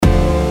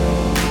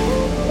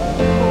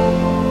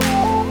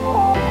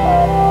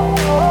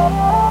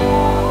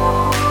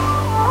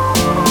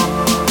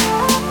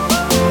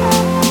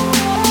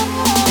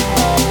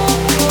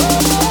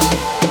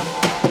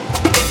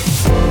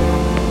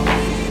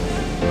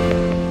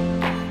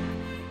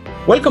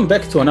Welcome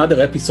back to another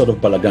episode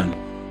of Balagan.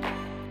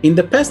 In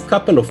the past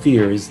couple of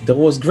years, there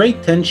was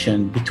great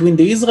tension between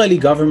the Israeli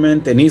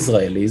government and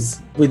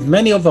Israelis with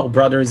many of our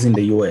brothers in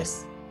the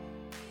US.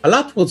 A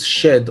lot was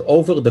shed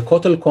over the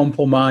Kotel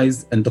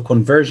Compromise and the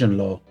conversion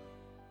law,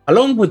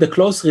 along with the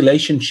close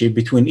relationship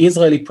between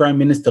Israeli Prime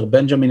Minister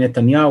Benjamin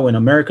Netanyahu and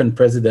American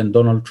President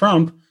Donald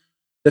Trump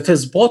that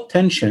has brought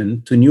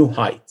tension to new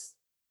heights.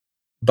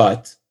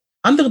 But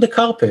under the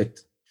carpet,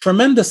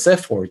 tremendous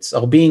efforts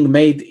are being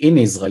made in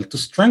Israel to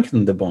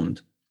strengthen the bond.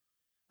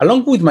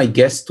 Along with my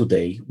guest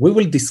today, we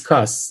will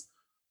discuss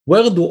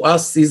where do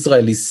us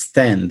Israelis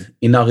stand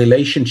in our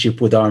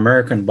relationship with our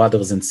American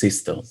brothers and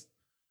sisters,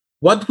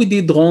 what we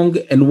did wrong,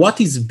 and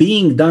what is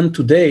being done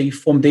today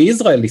from the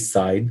Israeli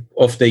side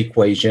of the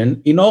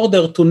equation in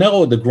order to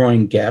narrow the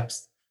growing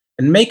gaps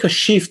and make a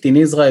shift in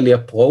Israeli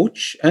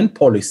approach and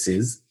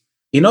policies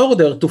in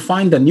order to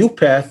find a new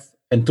path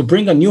and to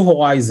bring a new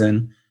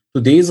horizon to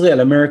the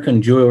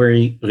Israel-American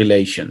Jewry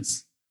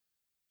relations.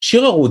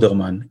 Shira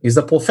Ruderman is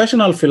a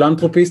professional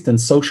philanthropist and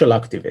social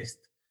activist.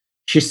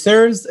 She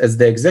serves as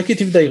the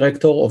executive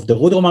director of the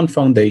Ruderman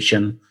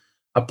Foundation,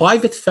 a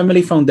private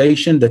family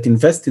foundation that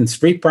invests in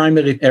three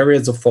primary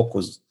areas of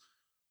focus.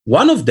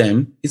 One of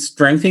them is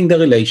strengthening the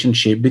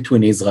relationship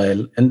between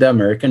Israel and the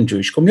American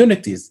Jewish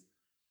communities.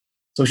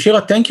 So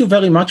Shira, thank you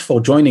very much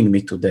for joining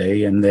me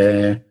today.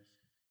 And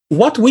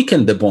what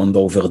weakened the bond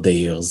over the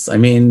years? I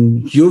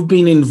mean, you've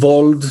been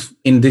involved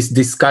in this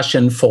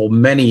discussion for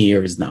many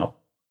years now.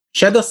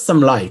 Shed us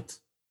some light.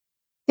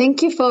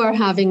 Thank you for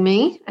having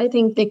me. I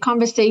think the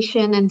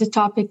conversation and the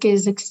topic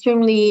is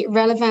extremely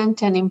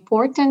relevant and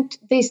important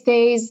these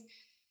days.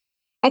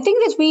 I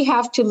think that we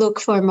have to look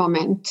for a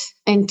moment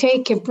and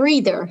take a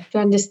breather to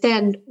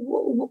understand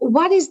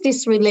what is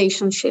this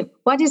relationship?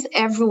 What is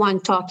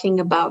everyone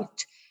talking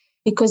about?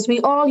 Because we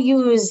all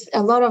use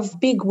a lot of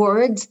big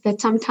words that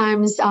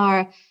sometimes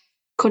are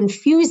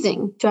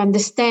confusing to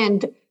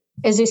understand,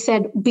 as you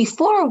said,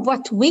 before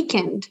what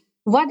weakened,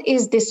 what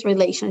is this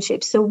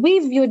relationship? So we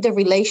view the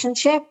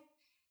relationship,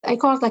 I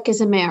call it like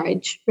as a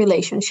marriage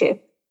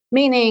relationship,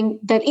 meaning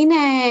that in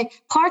a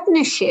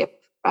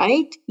partnership,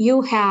 right,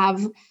 you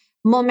have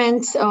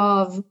moments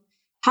of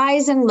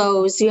highs and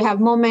lows. You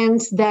have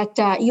moments that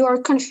you are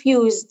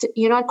confused.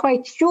 You're not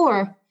quite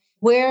sure.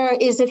 Where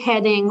is it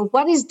heading?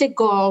 What is the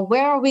goal?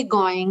 Where are we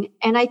going?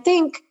 And I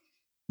think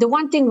the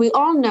one thing we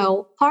all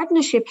know,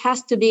 partnership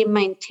has to be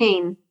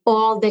maintained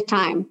all the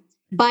time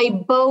by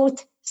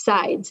both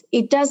sides.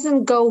 It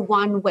doesn't go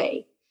one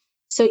way.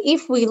 So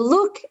if we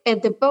look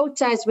at the both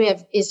sides, we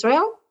have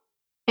Israel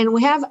and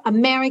we have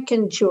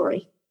American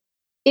Jewry.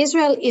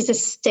 Israel is a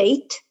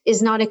state,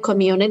 is not a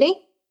community,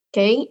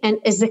 okay? And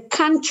as a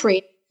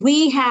country,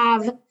 we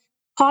have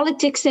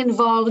politics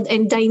involved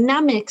and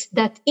dynamics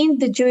that in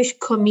the Jewish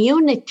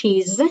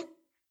communities,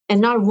 and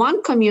not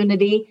one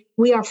community,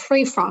 we are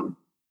free from.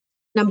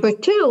 Number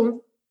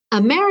two,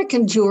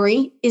 American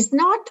Jewry is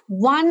not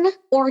one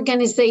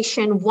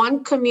organization,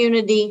 one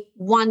community,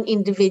 one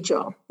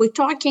individual. We're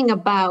talking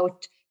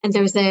about, and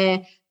there's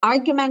an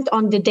argument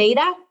on the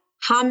data,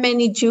 how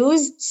many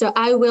Jews. So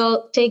I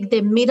will take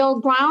the middle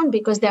ground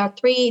because there are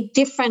three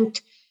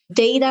different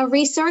data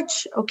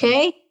research,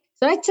 okay?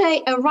 So I'd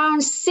say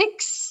around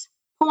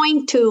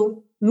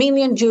 6.2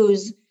 million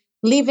Jews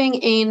living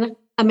in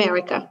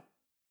America.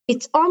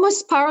 It's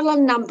almost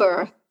parallel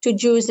number to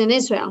Jews in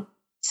Israel.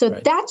 So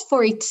right. That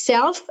for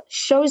itself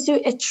shows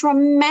you a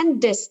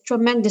tremendous,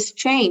 tremendous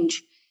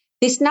change.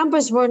 These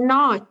numbers were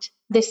not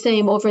the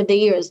same over the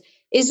years.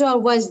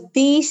 Israel was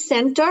the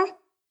center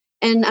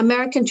and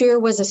American Jewry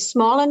was a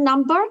smaller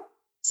number.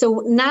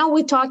 So now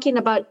we're talking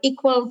about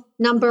equal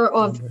number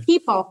of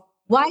people.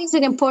 Why is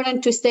it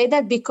important to say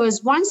that?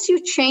 Because once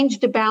you change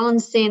the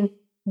balance in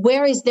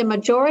where is the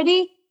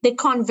majority, the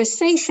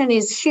conversation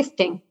is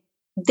shifting.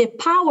 The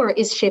power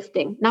is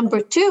shifting. Number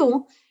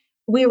two,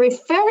 we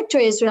refer to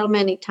Israel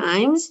many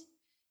times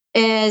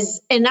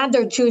as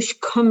another Jewish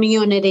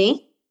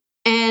community.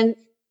 And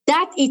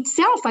that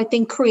itself, I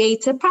think,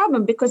 creates a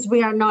problem because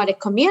we are not a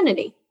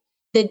community.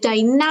 The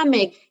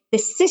dynamic, the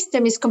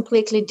system is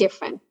completely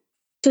different.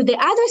 To the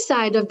other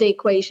side of the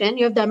equation,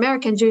 you have the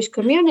American Jewish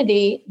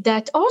community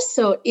that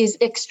also is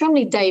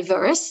extremely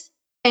diverse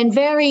and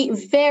very,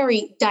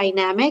 very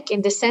dynamic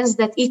in the sense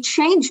that it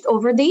changed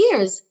over the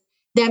years.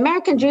 The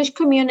American Jewish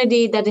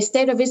community that the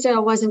state of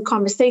Israel was in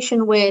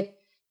conversation with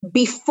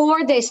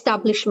before the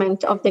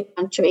establishment of the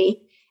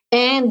country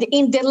and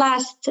in the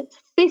last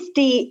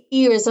 50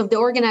 years of the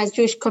organized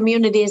Jewish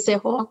community as a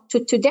whole to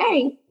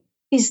today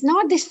is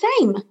not the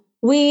same.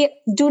 We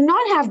do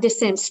not have the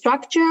same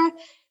structure.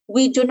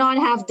 We do not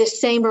have the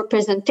same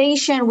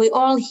representation. We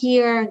all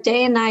hear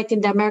day and night in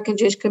the American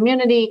Jewish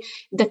community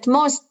that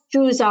most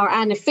Jews are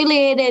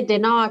unaffiliated. They're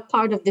not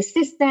part of the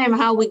system.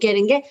 How are we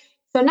getting it?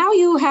 So now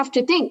you have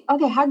to think,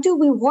 okay, how do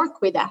we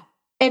work with that?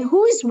 And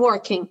who is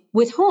working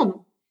with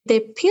whom? The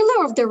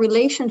pillar of the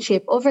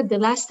relationship over the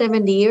last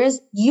 70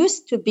 years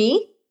used to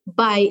be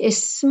by a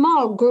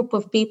small group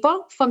of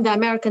people from the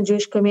American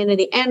Jewish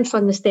community and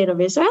from the state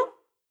of Israel.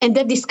 And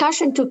the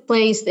discussion took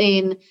place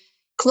in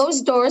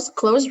closed doors,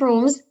 closed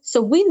rooms.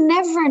 So we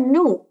never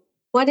knew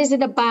what is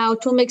it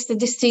about, who makes the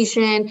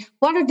decision,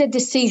 what are the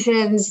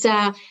decisions,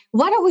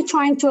 what are we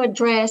trying to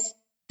address.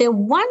 The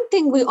one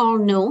thing we all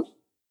knew,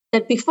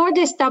 that before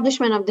the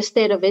establishment of the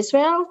State of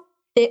Israel,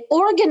 the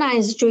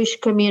organized Jewish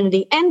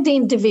community and the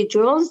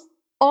individuals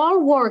all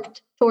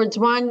worked towards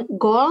one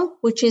goal,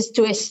 which is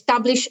to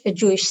establish a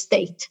Jewish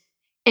state.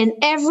 And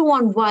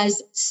everyone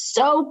was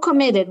so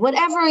committed,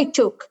 whatever it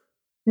took.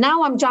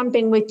 Now I'm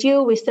jumping with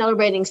you. We're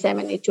celebrating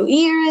 72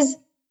 years.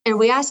 And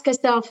we ask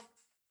ourselves,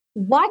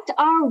 what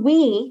are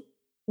we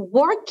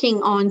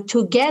working on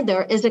together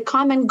as a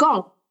common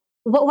goal?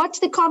 What's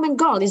the common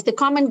goal? Is the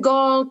common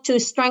goal to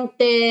strengthen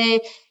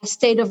the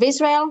State of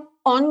Israel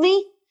only?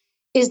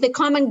 Is the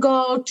common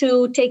goal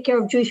to take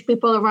care of Jewish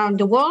people around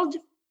the world?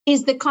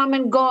 Is the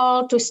common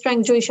goal to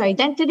strengthen Jewish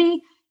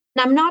identity? And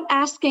I'm not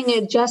asking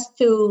it just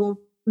to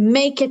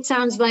make it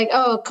sound like,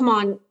 oh, come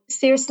on,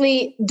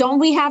 seriously, don't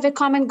we have a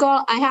common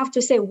goal? I have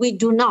to say we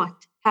do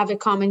not have a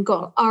common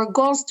goal. Our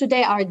goals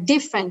today are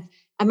different.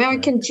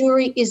 American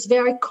Jewry is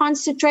very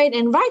concentrated,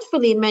 and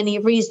rightfully in many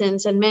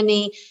reasons and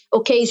many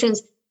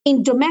occasions,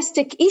 in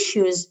domestic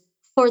issues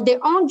for their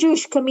own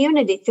Jewish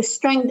community to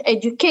strengthen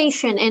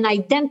education and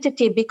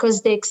identity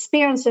because they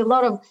experience a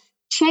lot of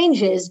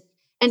changes.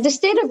 And the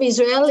State of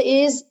Israel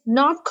is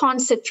not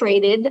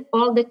concentrated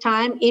all the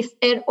time, if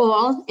at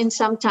all, and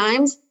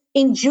sometimes,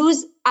 in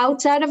Jews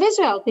outside of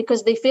Israel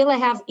because they feel they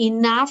have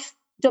enough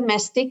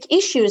domestic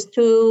issues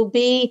to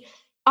be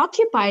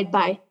occupied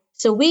by.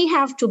 So we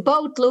have to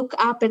both look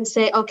up and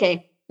say,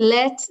 okay,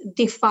 let's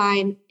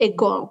define a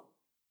goal.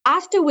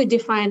 After we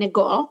define a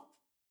goal,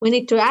 we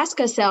need to ask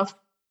ourselves,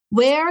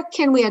 where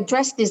can we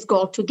address this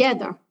goal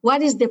together?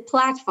 What is the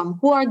platform?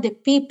 Who are the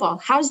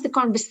people? How's the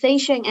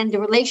conversation and the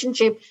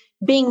relationship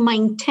being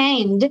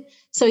maintained?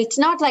 So it's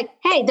not like,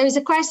 hey, there's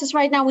a crisis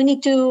right now, we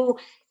need to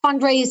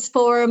fundraise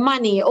for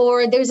money,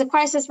 or there's a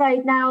crisis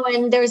right now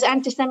and there's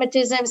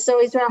anti-Semitism,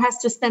 so Israel has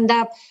to stand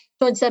up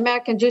towards the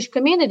American Jewish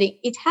community.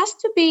 It has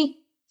to be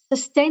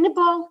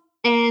sustainable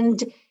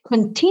and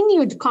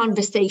continued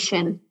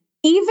conversation.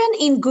 Even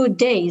in good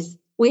days,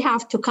 we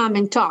have to come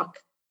and talk.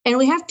 And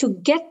we have to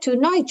get to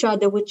know each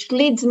other, which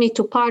leads me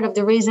to part of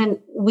the reason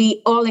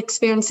we all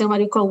experience in what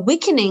you call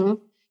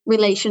weakening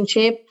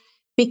relationship,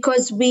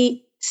 because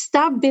we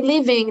stop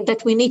believing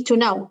that we need to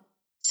know.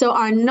 So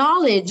our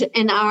knowledge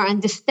and our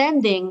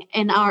understanding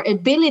and our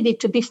ability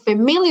to be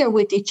familiar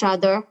with each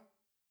other,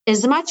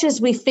 as much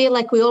as we feel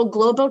like we're all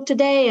global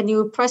today and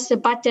you press a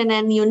button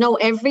and you know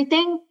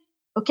everything,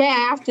 okay,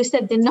 I have to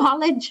say the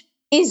knowledge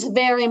is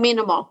very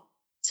minimal.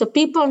 So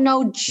people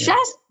know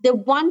just the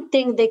one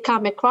thing they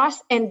come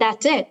across, and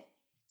that's it.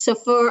 So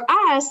for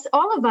us,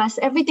 all of us,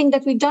 everything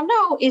that we don't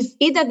know is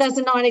either does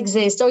not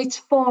exist, or it's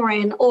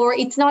foreign, or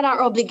it's not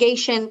our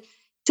obligation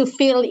to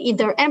feel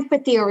either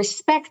empathy or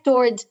respect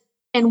towards.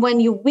 And when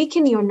you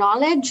weaken your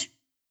knowledge,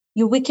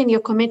 you weaken your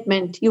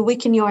commitment, you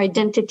weaken your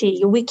identity,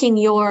 you weaken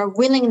your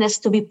willingness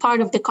to be part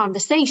of the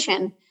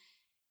conversation.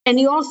 And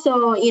you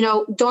also,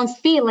 don't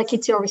feel like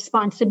it's your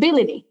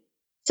responsibility.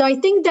 So I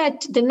think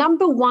that the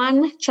number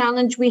one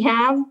challenge we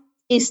have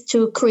is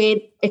to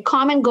create a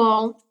common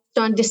goal,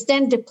 to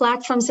understand the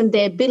platforms and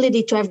the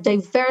ability to have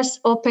diverse,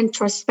 open,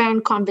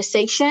 transparent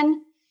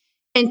conversation,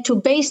 and to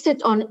base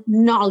it on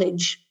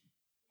knowledge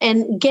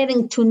and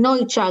getting to know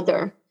each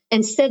other,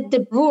 and set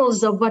the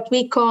rules of what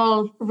we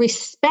call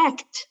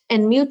respect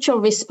and mutual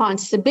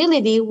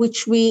responsibility,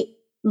 which we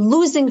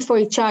losing for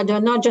each other,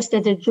 not just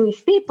as the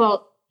Jewish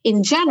people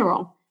in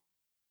general.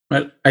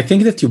 Well, I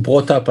think that you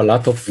brought up a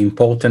lot of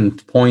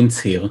important points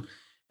here.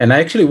 And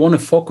I actually want to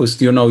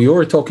focus, you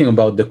were talking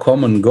about the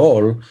common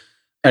goal.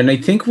 And I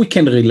think we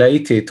can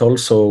relate it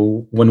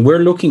also when we're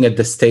looking at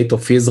the State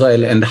of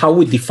Israel and how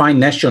we define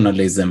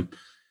nationalism.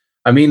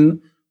 I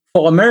mean,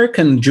 for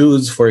American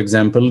Jews, for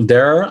example,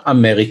 they're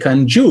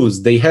American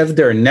Jews. They have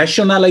their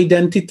national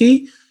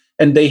identity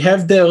and they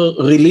have their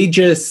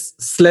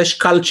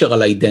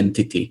religious/cultural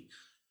identity.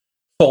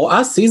 For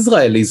us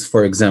Israelis,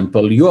 for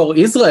example, you are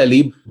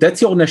Israeli,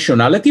 that's your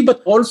nationality,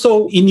 but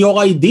also in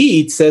your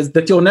ID, it says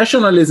that your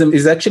nationalism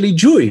is actually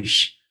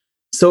Jewish.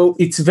 So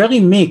it's very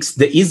mixed,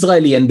 the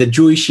Israeli and the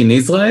Jewish in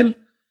Israel.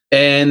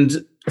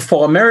 And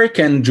for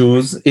American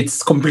Jews,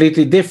 it's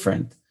completely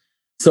different.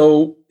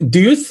 So do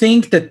you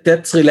think that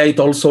that's related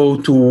also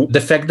to the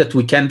fact that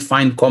we can't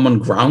find common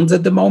grounds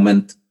at the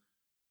moment?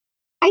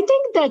 I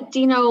think that,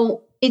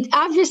 it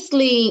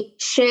obviously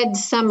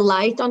sheds some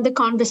light on the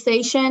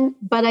conversation,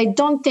 but I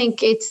don't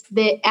think it's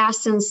the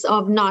essence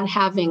of not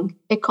having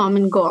a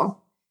common goal.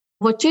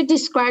 What you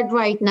described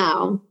right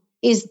now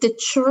is the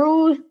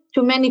truth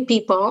to many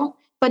people,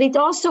 but it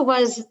also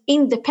was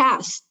in the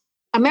past.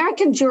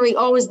 American Jewry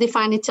always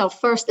defined itself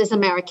first as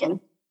American,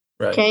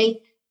 right.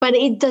 Okay? But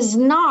it does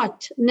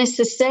not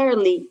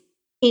necessarily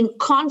in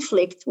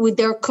conflict with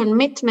their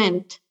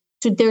commitment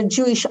to their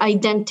Jewish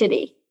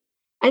identity.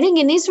 I think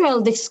in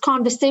Israel, this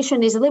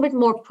conversation is a little bit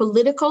more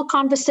political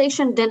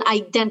conversation than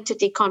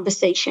identity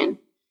conversation.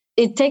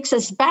 It takes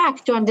us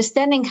back to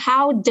understanding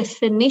how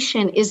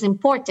definition is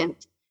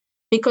important.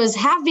 because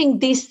having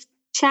this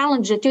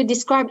challenge that you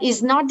described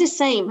is not the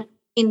same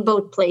in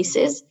both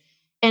places.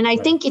 And I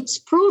think it's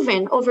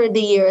proven over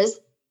the years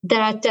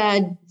that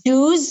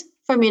Jews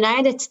from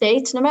United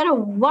States, no matter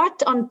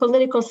what on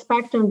political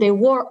spectrum they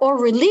were or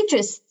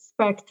religious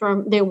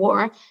spectrum they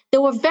were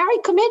very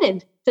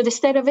committed to the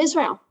state of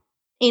Israel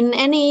in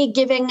any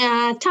given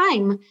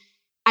time.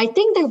 I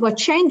think that what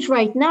changed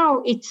right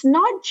now, it's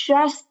not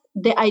just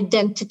the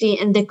identity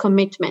and the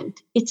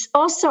commitment. It's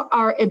also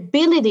our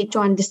ability to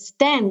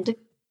understand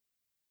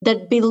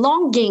that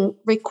belonging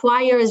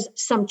requires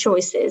some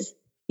choices.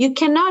 You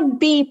cannot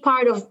be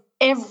part of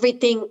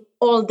everything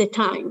all the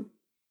time.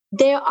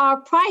 There are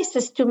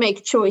prices to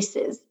make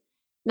choices,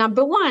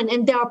 number one,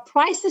 and there are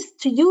prices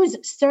to use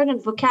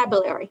certain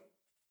vocabulary.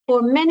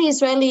 For many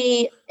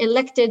Israeli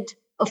elected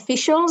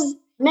officials,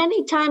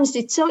 many times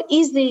it's so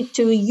easy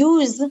to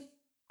use,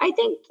 I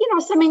think,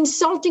 some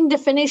insulting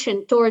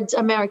definition towards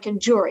American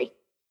Jewry.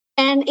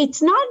 And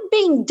it's not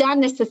being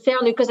done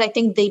necessarily because I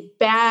think they're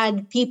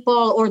bad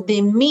people or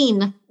they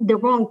mean the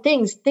wrong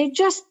things. They're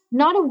just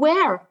not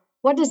aware.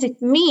 What does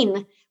it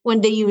mean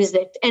when they use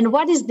it? And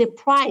what is the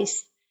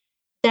price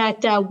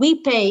that we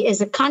pay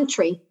as a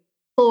country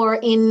for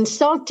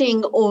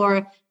insulting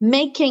or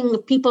making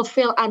people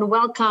feel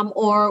unwelcome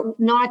or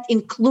not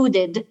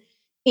included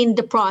in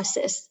the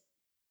process?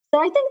 So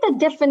I think that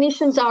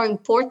definitions are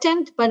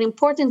important, but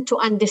important to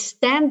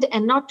understand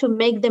and not to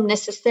make them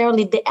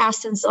necessarily the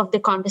essence of the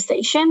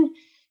conversation.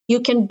 You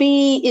can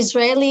be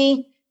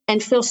Israeli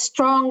and feel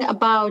strong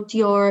about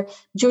your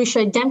Jewish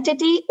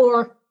identity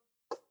or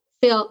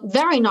feel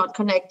very not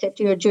connected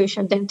to your Jewish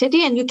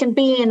identity. And you can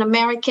be an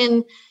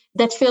American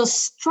that feels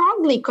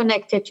strongly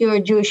connected to your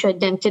Jewish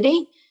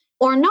identity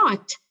or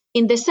not.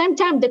 In the same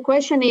time, the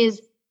question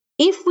is,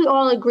 if we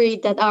all agree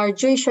that our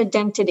Jewish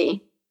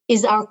identity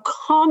is our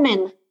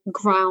common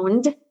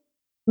ground,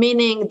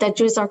 meaning that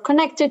Jews are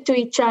connected to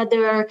each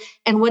other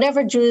and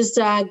whatever Jews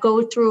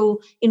go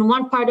through in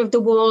one part of the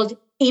world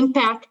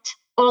impact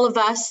all of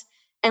us,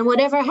 and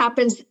whatever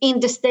happens in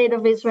the state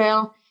of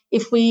Israel,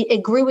 if we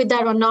agree with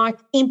that or not,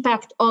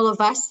 impact all of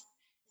us.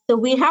 So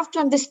we have to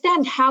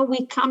understand how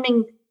we're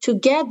coming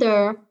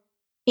together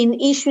in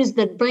issues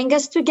that bring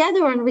us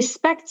together and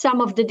respect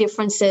some of the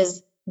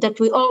differences that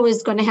we're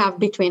always going to have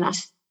between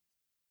us.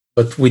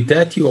 But with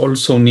that, you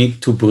also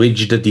need to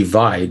bridge the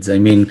divides. I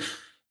mean,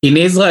 in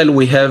Israel,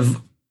 we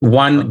have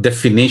one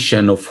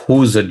definition of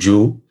who's a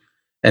Jew,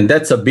 and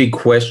that's a big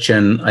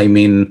question. I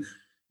mean,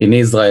 in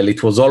Israel,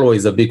 it was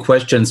always a big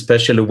question,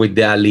 especially with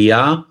the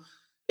Aliyah.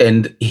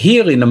 And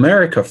here in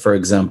America, for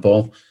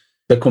example,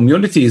 the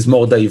community is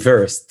more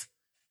diverse.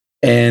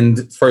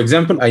 And for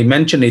example, I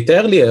mentioned it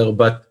earlier,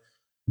 but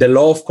the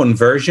law of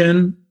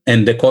conversion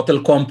and the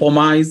Kotel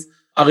Compromise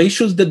are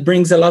issues that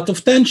brings a lot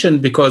of tension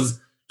because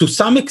to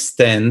some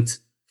extent,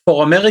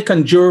 for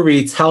American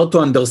Jewry, it's hard to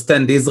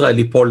understand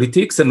Israeli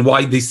politics and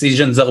why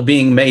decisions are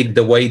being made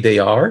the way they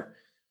are.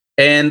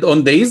 And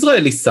on the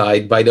Israeli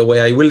side, by the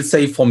way, I will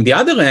say from the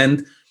other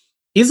end,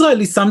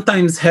 Israelis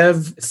sometimes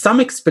have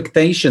some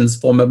expectations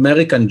from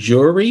American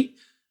Jewry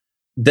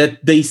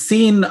that they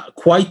see in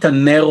quite a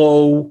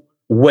narrow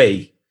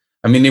way.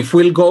 I mean, if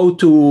we'll go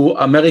to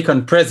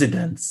American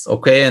presidents,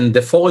 okay, and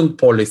the foreign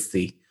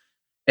policy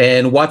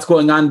and what's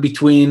going on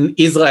between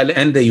Israel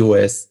and the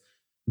US,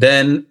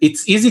 then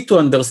it's easy to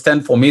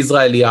understand from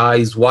Israeli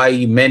eyes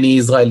why many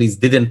Israelis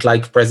didn't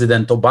like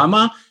President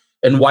Obama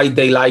and why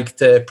they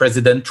liked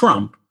President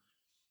Trump.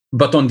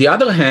 But on the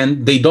other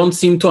hand, they don't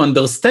seem to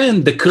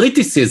understand the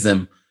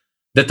criticism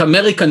that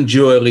American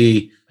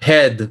Jewry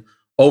had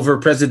over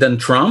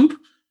President Trump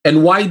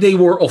and why they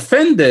were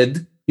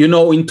offended,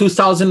 in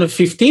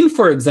 2015,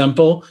 for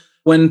example,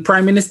 when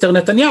Prime Minister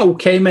Netanyahu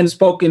came and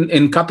spoke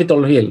in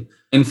Capitol Hill,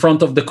 in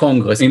front of the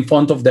Congress, in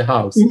front of the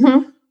House.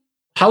 Mm-hmm.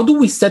 How do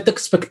we set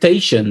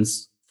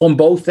expectations from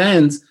both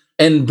ends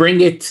and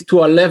bring it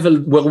to a level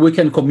where we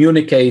can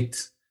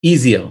communicate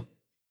easier?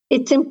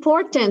 It's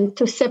important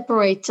to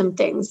separate some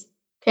things.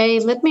 Okay,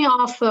 let me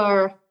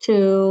offer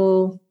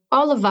to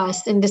all of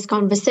us in this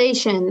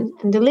conversation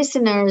and the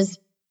listeners,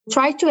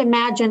 try to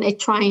imagine a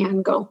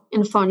triangle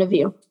in front of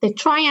you. The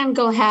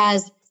triangle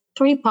has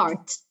 3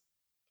 parts.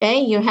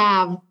 Okay, you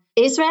have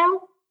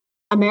Israel,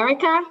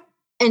 America,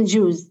 and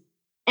Jews.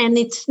 And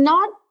it's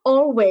not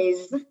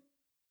always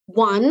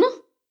one,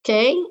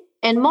 okay?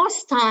 And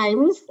most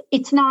times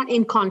it's not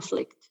in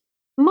conflict.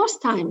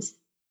 Most times,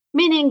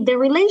 meaning the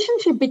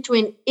relationship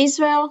between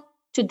Israel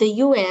to the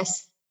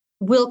US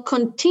will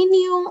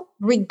continue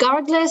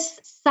regardless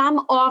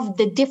some of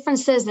the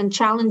differences and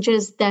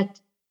challenges that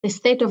the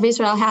state of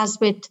Israel has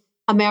with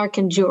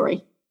American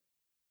Jewry.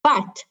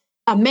 But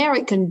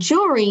American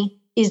Jewry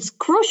is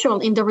crucial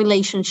in the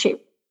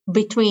relationship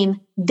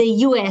between the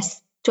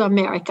US to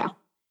America.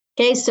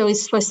 Okay, so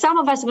it's for some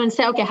of us going to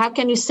say, okay, how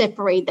can you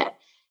separate that?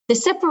 The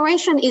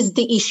separation is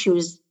the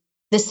issues.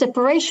 The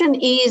separation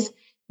is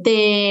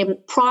the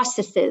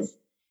processes.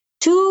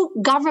 2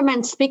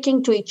 governments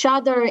speaking to each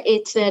other,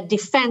 it's a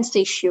defense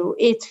issue.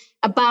 It's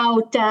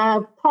about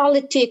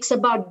politics,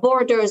 about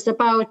borders,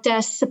 about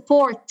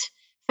support,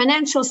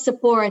 financial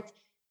support.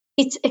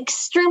 It's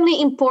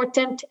extremely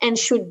important and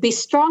should be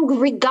strong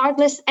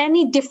regardless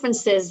any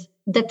differences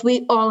that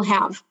we all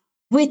have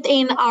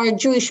within our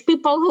Jewish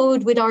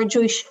peoplehood, with our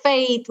Jewish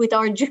faith, with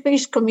our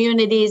Jewish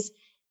communities.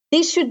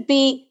 This should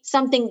be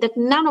something that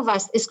none of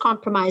us is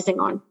compromising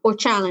on or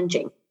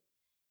challenging.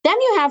 Then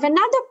you have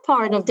another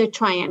part of the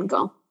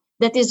triangle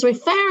that is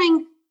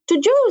referring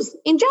to Jews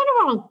in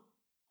general.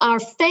 Our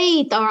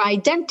faith, our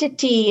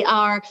identity,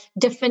 our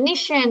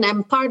definition.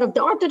 I'm part of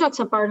the Orthodox,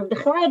 I'm part of the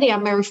Haredi,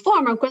 I'm a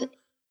Reformer.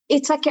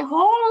 It's like a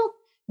whole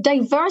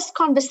diverse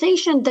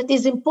conversation that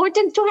is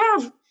important to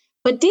have.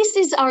 But this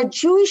is our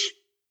Jewish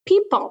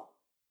people.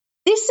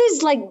 This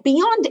is like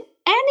beyond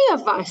any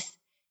of us.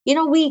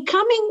 We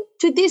coming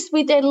to this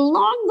with a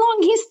long, long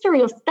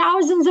history of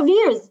thousands of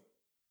years.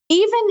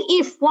 Even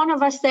if one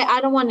of us say,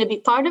 I don't want to be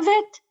part of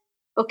it,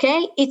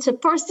 okay, it's a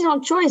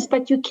personal choice,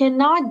 but you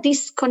cannot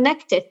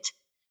disconnect it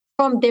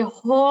from the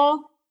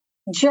whole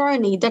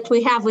journey that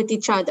we have with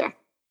each other.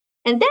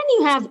 And then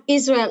you have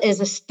Israel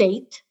as a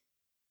state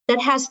that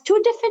has two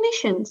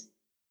definitions.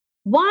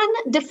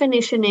 One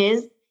definition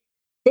is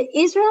that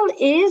Israel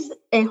is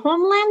a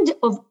homeland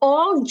of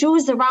all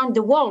Jews around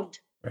the world.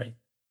 Right.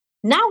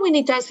 Now we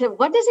need to ask,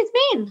 what does it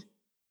mean?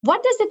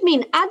 What does it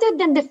mean? Other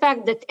than the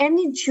fact that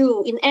any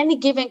Jew in any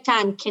given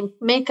time can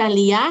make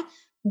Aliyah,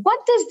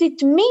 what does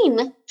it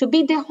mean to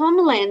be the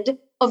homeland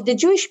of the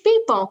Jewish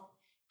people?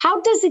 How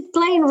does it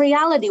play in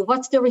reality?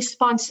 What's the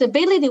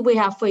responsibility we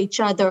have for each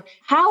other?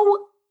 How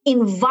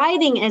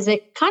inviting as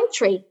a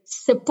country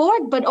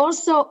support, but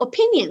also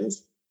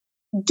opinions?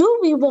 Do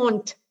we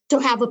want to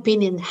have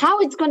opinion? How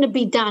it's going to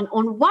be done?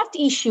 On what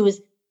issues?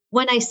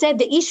 When I said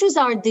the issues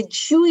are the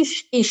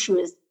Jewish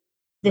issues.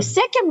 The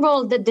second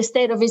role that the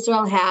state of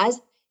Israel has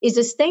is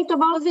a state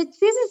of all of its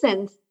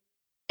citizens.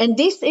 And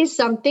this is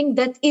something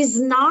that is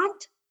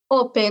not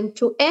open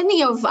to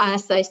any of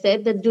us, I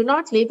said, that do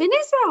not live in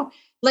Israel.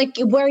 Like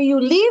where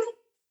you live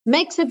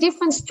makes a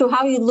difference to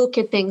how you look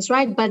at things,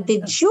 right? But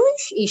the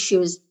Jewish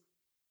issues,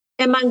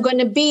 am I going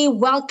to be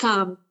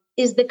welcome?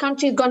 Is the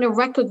country going to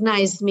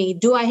recognize me?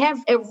 Do I have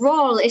a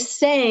role, a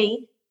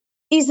say?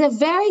 Is a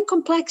very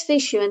complex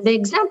issue. And the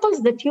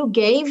examples that you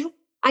gave,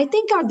 I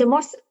think are the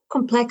most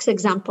complex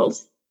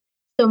examples.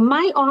 So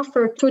my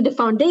offer through the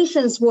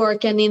foundation's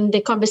work and in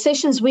the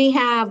conversations we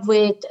have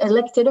with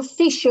elected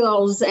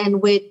officials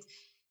and with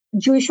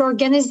Jewish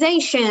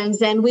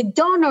organizations and with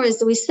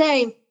donors, we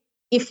say,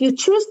 if you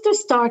choose to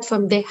start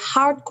from the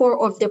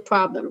hardcore of the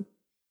problem,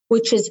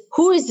 which is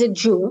who is a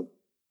Jew,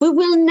 we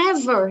will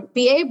never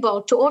be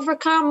able to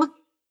overcome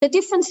the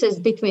differences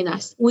between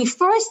us. We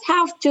first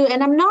have to,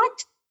 and I'm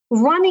not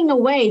running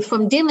away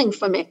from dealing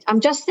from it.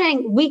 I'm just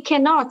saying we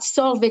cannot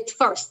solve it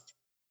first.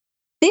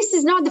 This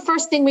is not the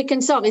first thing we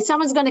can solve. If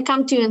someone's going to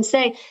come to you and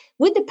say,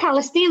 with the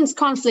Palestinian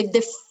conflict,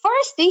 the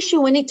first issue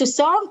we need to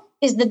solve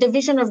is the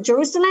division of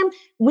Jerusalem.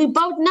 We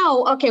both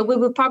know, okay, we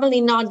were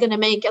probably not going to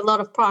make a lot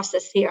of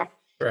progress here.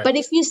 Right. But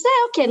if you say,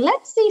 okay,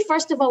 let's see,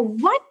 first of all,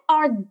 what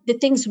are the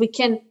things we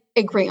can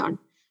agree on?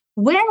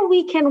 Where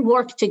we can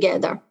work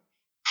together?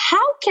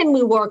 How can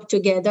we work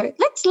together?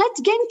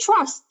 Let's gain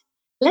trust.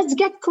 Let's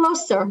get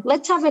closer.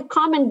 Let's have a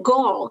common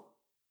goal.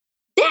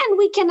 Then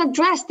we can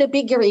address the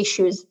bigger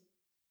issues.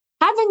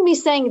 Having me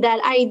saying that,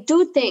 I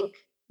do think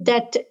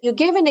that you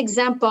gave an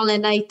example,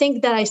 and I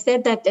think that I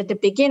said that at the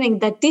beginning,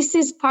 that this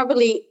is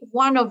probably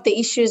one of the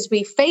issues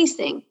we're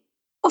facing.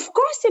 Of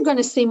course, you're going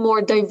to see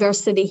more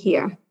diversity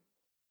here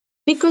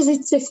because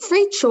it's a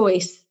free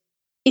choice.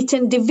 It's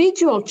an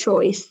individual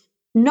choice.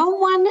 No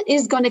one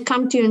is going to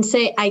come to you and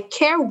say, I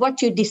care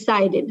what you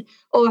decided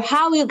or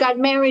how you got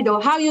married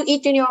or how you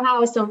eat in your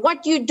house or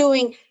what you're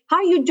doing,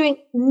 how you're doing.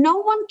 No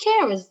one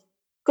cares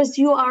because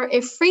you are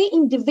a free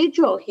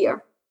individual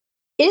here.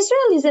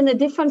 Israel is in a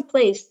different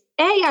place.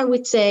 I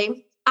would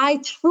say, I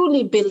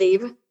truly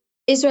believe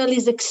Israel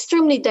is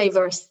extremely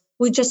diverse.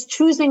 We're just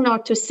choosing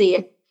not to see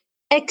it.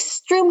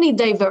 Extremely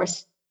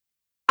diverse.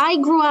 I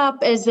grew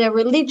up as a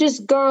religious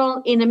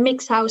girl in a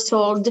mixed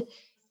household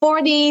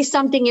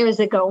 40-something years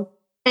ago.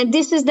 And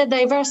this is the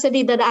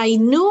diversity that I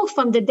knew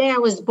from the day I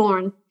was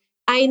born.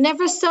 I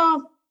never saw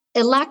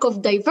a lack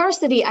of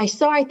diversity. I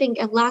saw, I think,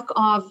 a lack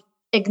of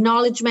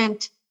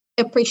acknowledgement,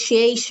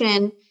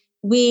 appreciation.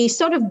 We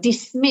sort of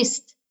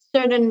dismissed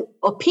certain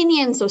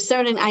opinions or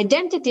certain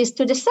identities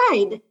to the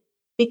side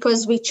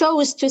because we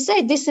chose to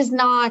say this is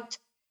not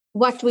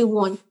what we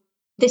want.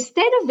 The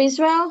state of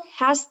Israel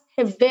has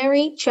a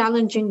very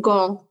challenging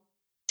goal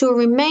to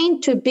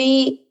remain to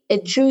be a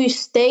Jewish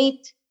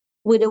state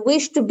with a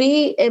wish to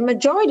be a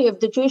majority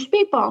of the Jewish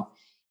people.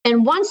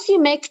 And once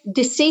you make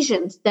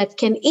decisions that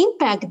can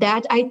impact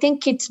that, I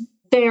think it's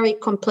very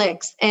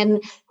complex.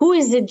 And who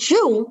is a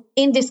Jew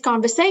in this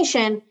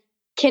conversation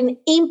can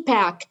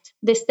impact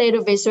the state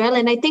of Israel.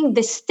 And I think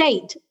the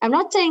state, I'm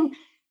not saying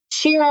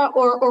Shira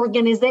or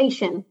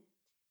organization,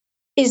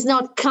 is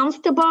not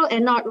comfortable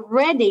and not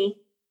ready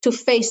to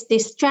face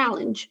this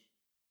challenge.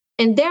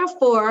 And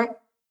therefore,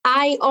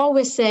 I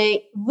always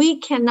say we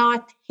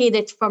cannot hit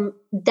it from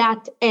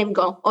that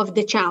angle of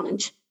the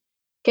challenge.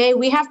 Okay,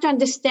 we have to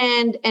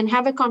understand and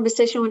have a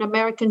conversation with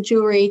American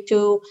Jewry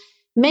to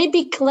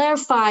maybe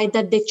clarify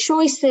that the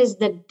choices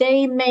that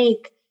they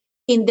make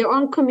in their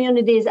own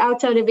communities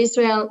outside of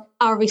Israel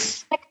are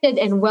respected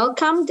and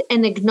welcomed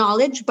and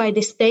acknowledged by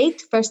the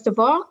state, first of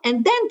all,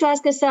 and then to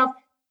ask yourself,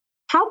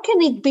 how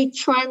can it be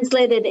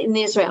translated in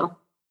Israel?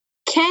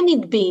 Can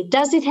it be?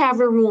 Does it have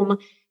a room?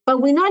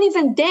 But we're not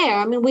even there.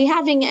 I mean, we're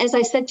having, as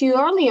I said to you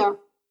earlier,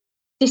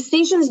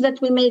 decisions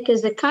that we make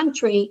as a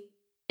country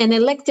and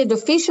elected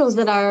officials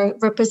that are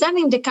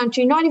representing the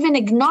country not even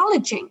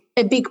acknowledging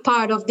a big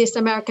part of this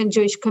American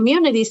Jewish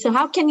community. So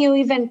how can you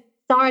even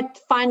start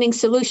finding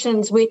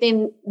solutions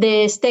within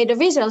the state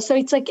of Israel? So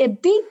it's like a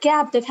big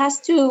gap that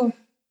has to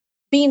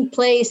be in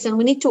place, and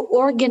we need to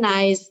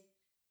organize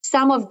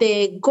some of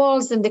the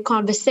goals and the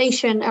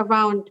conversation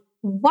around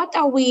what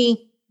are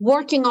we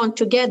working on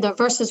together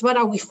versus what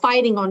are we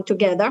fighting on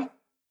together,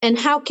 and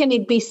how can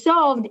it be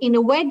solved in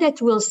a way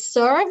that will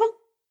serve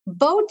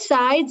both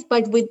sides,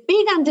 but with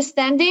big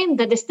understanding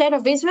that the state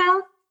of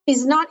Israel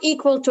is not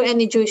equal to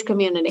any Jewish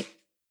community.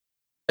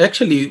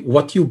 Actually,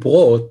 what you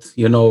brought,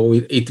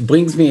 it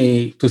brings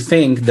me to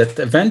think that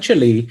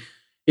eventually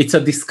it's a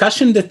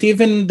discussion that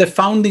even the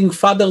founding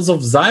fathers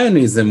of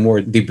Zionism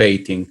were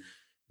debating,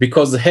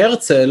 because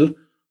Herzl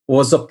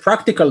was a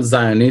practical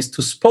Zionist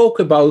who spoke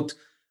about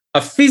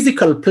a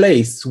physical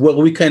place where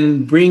we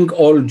can bring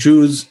all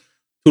Jews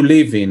to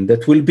live in,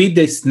 that will be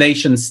this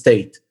nation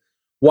state.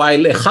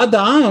 While Echad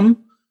Ha'am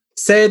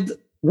said,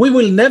 we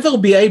will never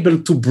be able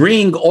to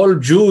bring all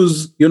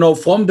Jews,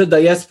 from the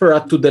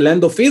diaspora to the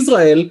land of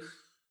Israel.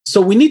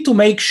 So we need to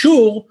make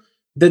sure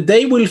that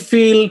they will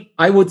feel,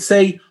 I would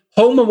say,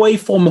 home away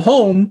from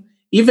home,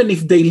 even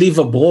if they live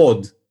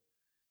abroad.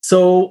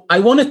 So I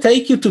want to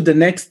take you to the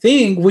next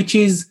thing, which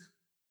is,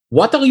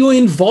 what are you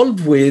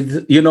involved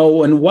with,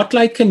 and what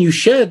light can you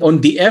shed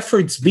on the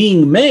efforts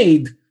being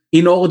made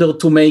in order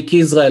to make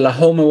Israel a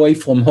home away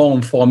from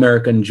home for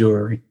American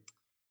Jewry?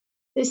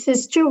 This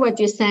is true what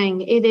you're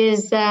saying. It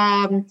is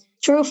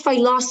true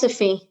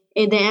philosophy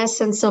in the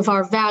essence of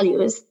our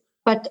values.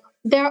 But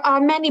there are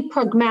many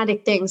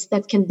pragmatic things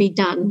that can be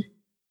done.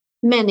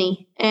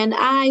 Many. And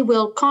I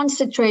will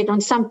concentrate on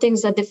some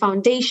things that the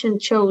foundation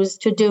chose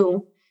to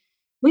do.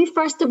 We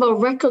first of all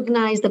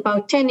recognized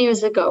about 10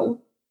 years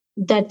ago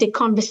that the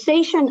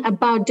conversation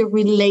about the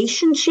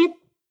relationship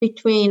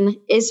between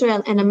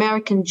Israel and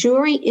American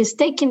Jewry is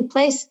taking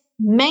place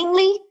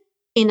mainly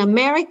in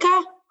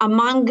America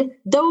among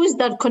those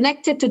that are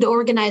connected to the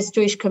organized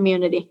Jewish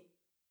community.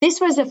 This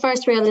was the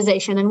first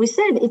realization. And we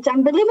said, it's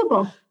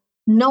unbelievable.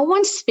 No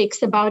one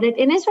speaks about it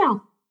in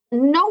Israel.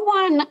 No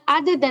one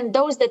other than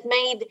those that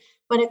made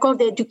what I call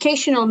the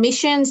educational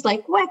missions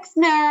like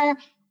Wexner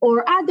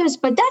or others,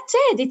 but that's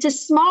it. It's a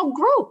small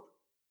group.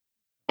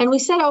 And we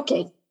said,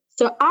 okay,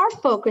 so our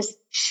focus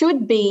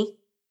should be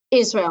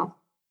Israel,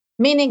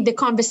 meaning the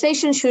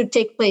conversation should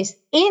take place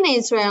in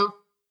Israel,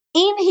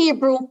 in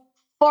Hebrew,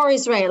 for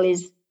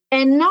Israelis,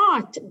 and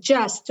not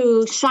just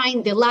to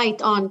shine the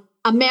light on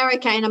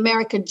America and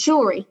American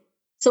Jewry.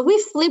 So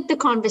we flipped the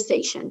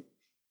conversation.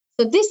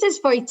 So this is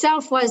for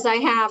itself was, I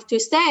have to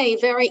say,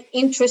 very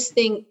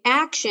interesting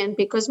action,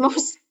 because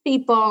most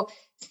people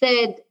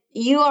said,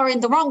 you are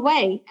in the wrong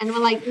way. And we're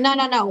like,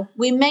 no.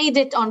 We made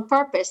it on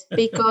purpose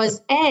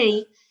because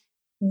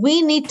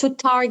we need to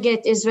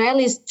target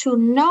Israelis to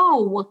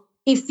know,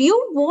 if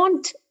you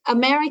want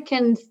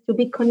Americans to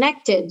be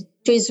connected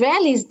to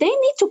Israelis, they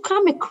need to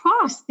come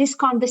across this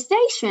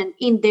conversation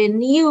in the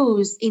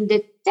news, in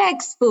the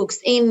textbooks,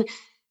 in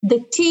the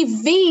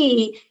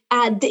TV,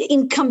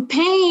 in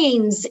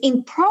campaigns,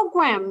 in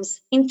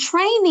programs, in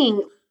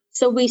training.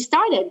 So we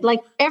started,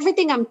 like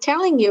everything I'm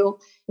telling you,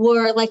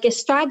 were like a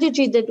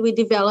strategy that we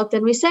developed.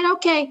 And we said,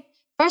 okay,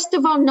 first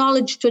of all,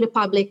 knowledge to the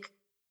public.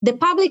 The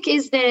public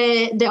is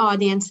the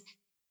audience.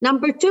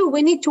 Number two,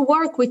 we need to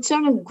work with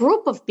certain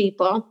group of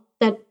people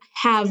that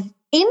have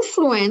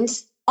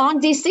influence on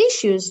these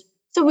issues.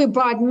 So we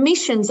brought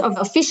missions of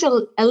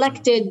official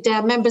elected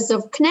members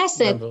of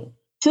Knesset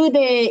to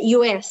the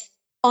US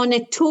on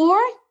a tour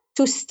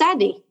to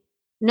study,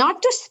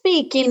 not to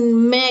speak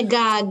in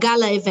mega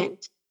gala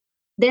event.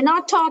 They're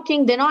not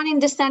talking, they're not in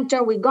the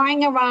center. We're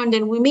going around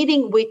and we're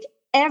meeting with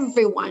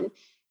everyone.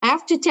 I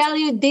have to tell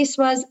you, this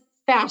was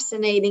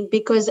fascinating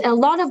because a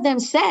lot of them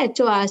said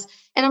to us,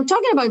 and I'm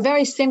talking about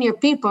very senior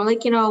people,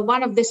 like,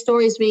 one of the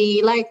stories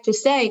we like to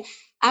say,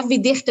 Avi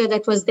Dichter,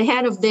 that was the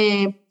head of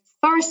the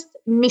first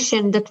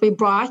mission that we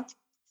brought,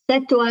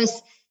 said to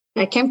us,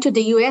 I came to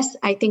the US,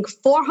 I think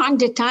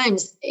 400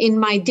 times in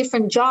my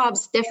different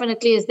jobs,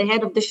 definitely as the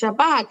head of the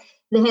Shabbat,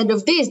 the head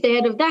of this, the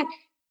head of that.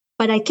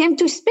 But I came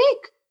to speak.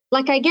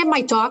 Like I gave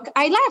my talk,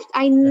 I left.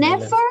 I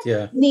never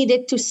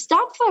needed to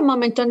stop for a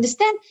moment to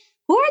understand,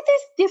 who are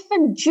these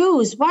different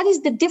Jews? What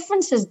is the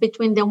differences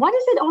between them? What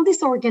is it, all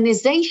these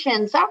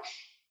organizations?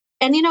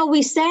 And,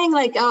 we're saying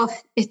like, oh,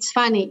 it's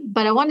funny.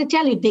 But I want to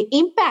tell you, the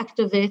impact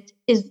of it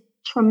is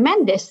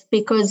tremendous,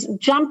 because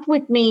jump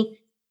with me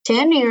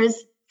 10 years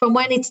from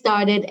when it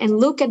started and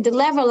look at the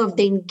level of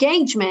the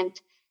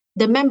engagement.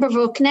 The member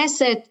of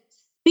Knesset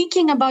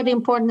speaking about the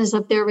importance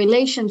of their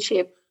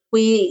relationship,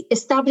 we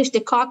established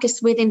a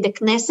caucus within the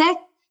Knesset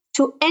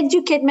to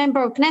educate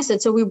members of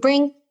Knesset. So we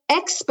bring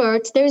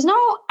experts. There's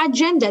no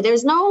agenda.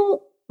 There's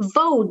no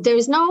vote.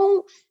 There's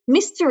no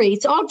mystery.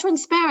 It's all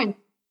transparent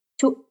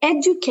to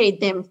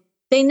educate them.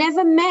 They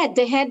never met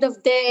the head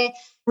of the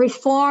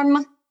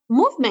reform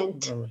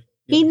movement. Right.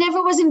 He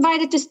never was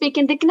invited to speak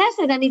in the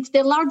Knesset, and it's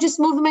the largest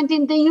movement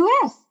in the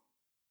U.S.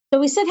 So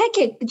we said, hey,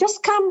 kid,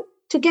 just come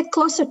to get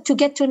closer, to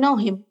get to know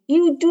him.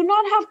 You do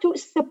not have to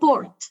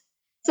support.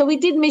 So we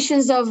did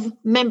missions of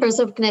members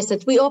of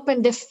Knesset. We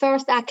opened the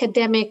first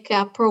academic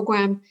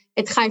program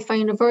at Haifa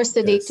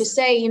University to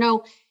say,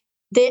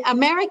 the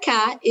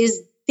America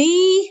is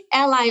the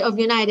ally of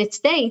United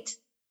States,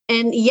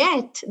 and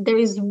yet there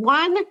is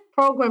one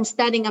program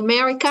studying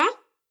America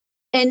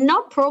and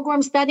no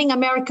program studying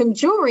American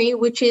Jewry,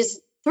 which is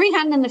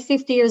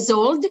 350 years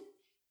old,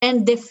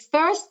 and the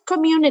first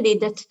community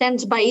that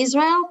stands by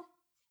Israel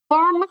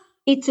from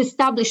its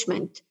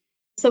establishment.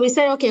 So we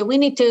said, okay, we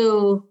need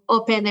to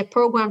open a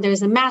program. There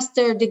is a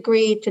master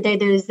degree. Today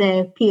there is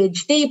a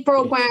PhD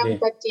program.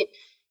 But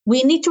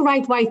we need to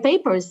write white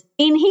papers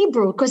in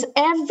Hebrew because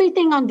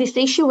everything on this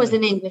issue was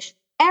in English.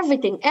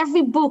 Everything,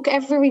 every book,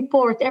 every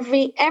report,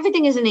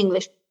 everything is in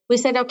English. We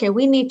said, okay,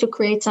 we need to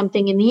create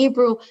something in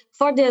Hebrew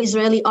for the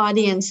Israeli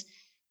audience.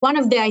 One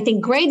of the, I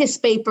think,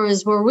 greatest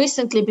papers were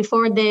recently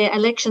before the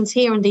elections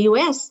here in the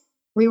US.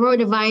 We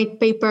wrote a white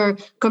paper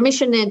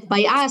commissioned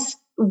by us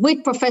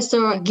with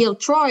Professor Gil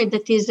Troy,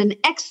 that is an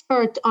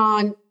expert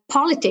on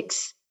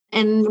politics.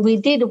 And we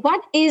did,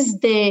 what is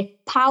the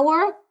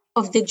power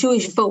of the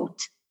Jewish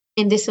vote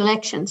in these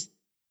elections?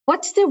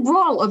 What's the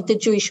role of the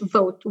Jewish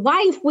vote?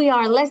 Why, if we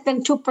are less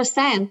than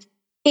 2%,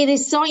 it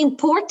is so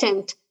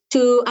important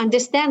to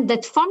understand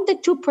that from the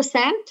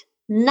 2%,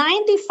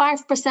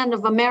 95%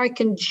 of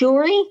American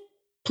Jewry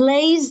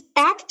plays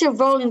active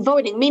role in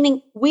voting,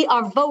 meaning we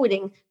are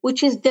voting,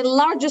 which is the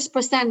largest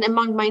percent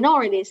among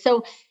minorities.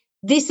 So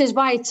this is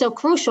why it's so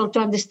crucial to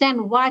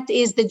understand what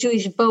is the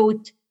Jewish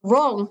vote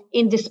role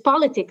in this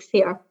politics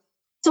here.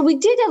 So we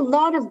did a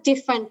lot of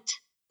different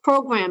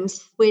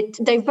programs with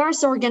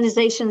diverse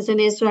organizations in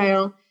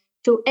Israel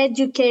to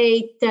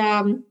educate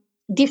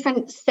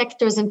different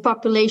sectors and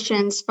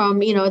populations from,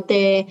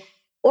 the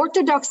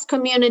Orthodox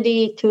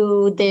community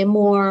to the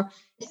more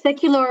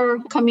secular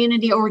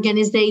community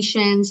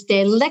organizations,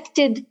 the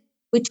elected,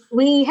 which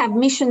we have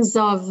missions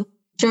of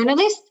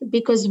journalists,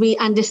 because we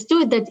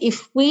understood that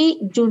if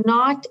we do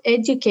not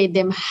educate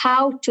them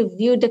how to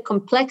view the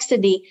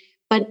complexity,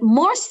 but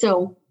more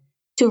so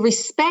to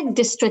respect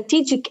the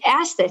strategic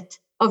asset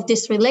of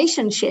this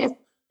relationship,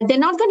 they're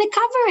not going to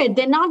cover it.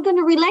 They're not going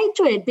to relate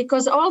to it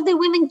because all they're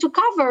willing to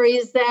cover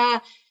is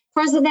the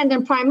president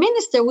and prime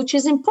minister, which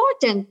is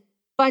important.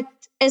 But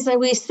as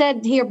we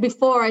said here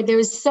before, there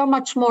is so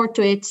much more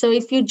to it. So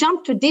if you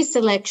jump to these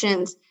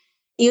elections,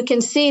 you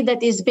can see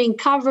that it's being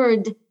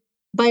covered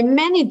by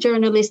many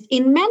journalists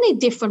in many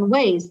different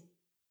ways.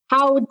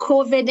 How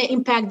COVID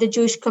impact the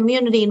Jewish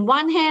community in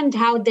one hand,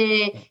 how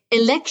the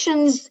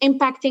elections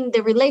impacting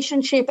the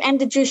relationship and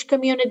the Jewish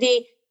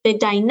community, the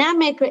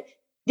dynamic.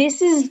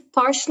 This is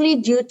partially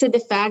due to the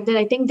fact that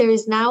I think there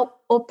is now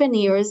open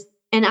ears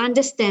and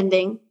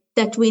understanding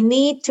that we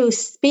need to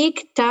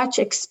speak, touch,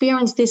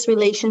 experience this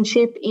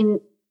relationship in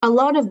a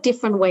lot of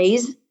different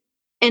ways.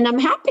 And I'm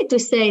happy to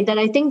say that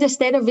I think the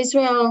state of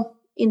Israel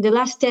in the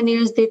last 10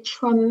 years did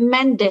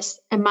tremendous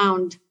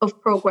amount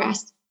of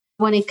progress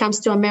when it comes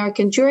to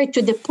American Jewry,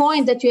 to the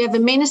point that you have a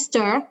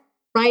minister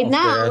right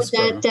now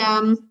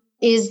that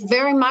is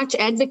very much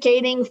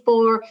advocating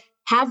for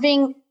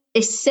having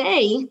a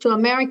say to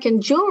American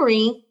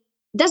Jewry.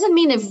 Doesn't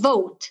mean a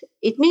vote.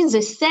 It means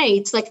a say.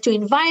 It's like to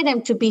invite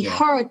them to be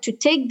heard, to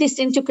take this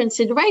into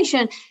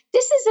consideration.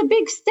 This is a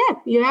big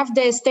step. You have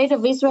the state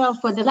of Israel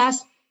for the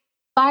last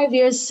 5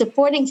 years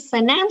supporting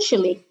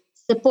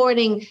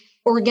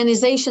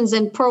organizations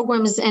and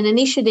programs and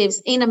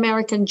initiatives in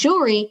American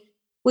Jewry,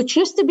 which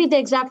used to be the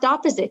exact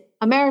opposite.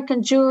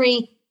 American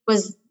Jewry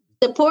was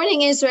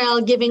supporting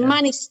Israel, giving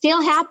money,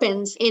 still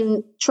happens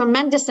in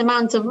tremendous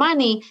amounts of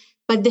money.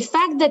 But the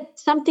fact that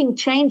something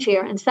changed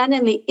here and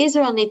suddenly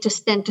Israel needs to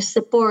stand to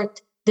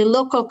support the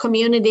local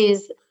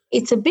communities,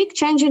 it's a big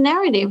change in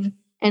narrative.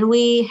 And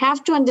we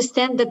have to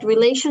understand that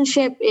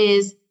relationship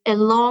is a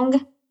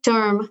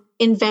long-term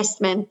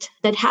investment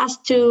that has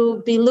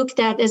to be looked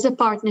at as a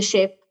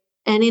partnership.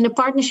 And in a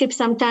partnership,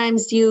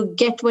 sometimes you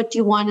get what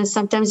you want and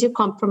sometimes you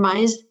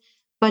compromise,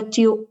 but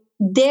you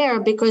there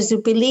because you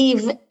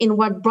believe in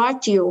what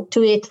brought you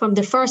to it from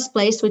the first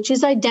place, which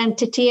is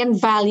identity and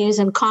values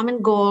and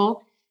common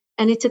goal.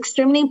 And it's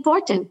extremely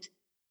important.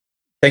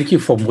 Thank you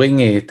for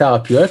bringing it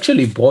up. You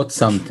actually brought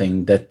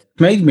something that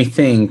made me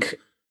think,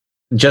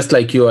 just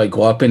like you, I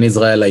grew up in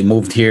Israel. I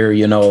moved here,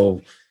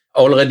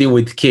 already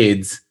with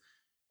kids.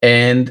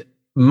 And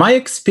my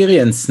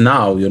experience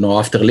now,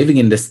 after living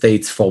in the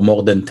States for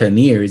more than 10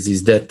 years,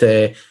 is that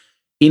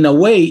in a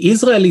way,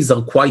 Israelis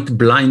are quite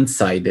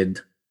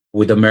blindsided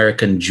with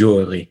American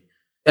Jewry.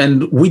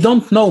 And we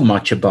don't know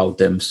much about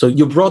them. So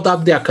you brought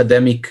up the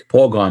academic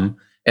program.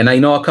 And I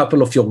know a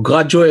couple of your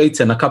graduates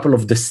and a couple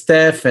of the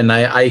staff, and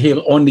I hear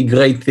only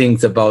great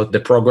things about the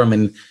program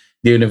in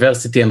the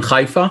university in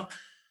Haifa.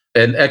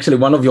 And actually,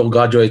 one of your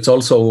graduates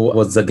also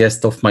was a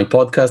guest of my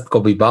podcast,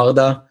 Kobi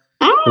Barda,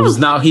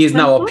 he is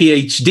now a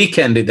PhD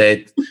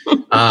candidate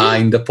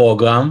in the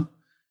program.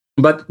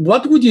 But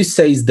what would you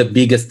say is the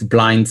biggest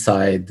blind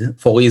side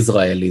for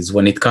Israelis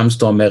when it comes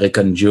to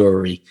American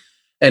Jewry?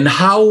 And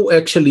how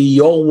actually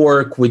your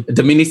work with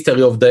the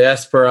Ministry of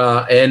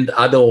Diaspora and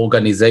other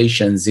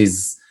organizations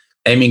is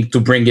aiming to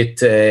bring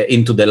it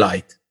into the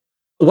light?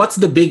 What's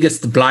the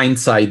biggest blind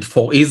side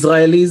for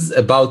Israelis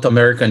about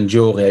American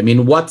Jewry? I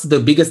mean, what's the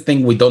biggest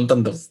thing we don't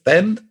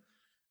understand,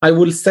 I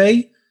will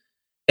say?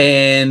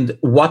 And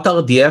what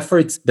are the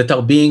efforts that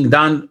are being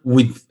done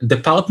with the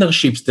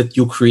partnerships that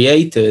you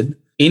created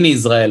in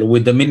Israel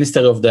with the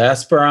Ministry of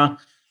Diaspora?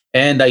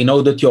 And I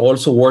know that you're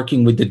also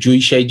working with the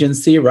Jewish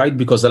Agency, right?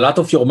 Because a lot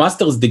of your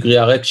master's degree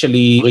are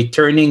actually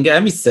returning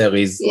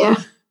emissaries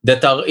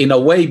that are in a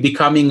way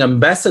becoming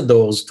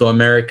ambassadors to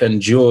American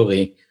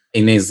Jewry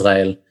in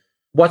Israel.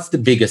 What's the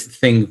biggest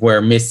thing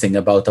we're missing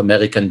about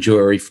American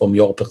Jewry from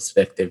your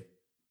perspective?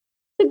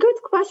 It's a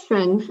good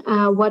question.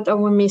 What are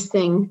we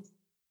missing?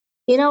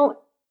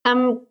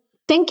 I'm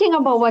thinking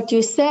about what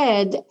you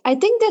said. I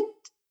think that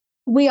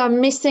we are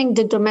missing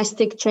the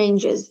domestic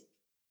changes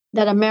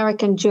that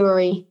American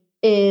Jewry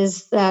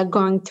is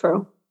going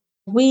through.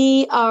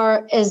 We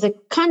are, as a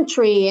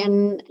country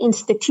and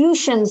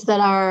institutions that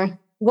are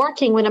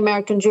working with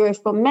American Jewry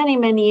for many,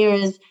 many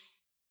years,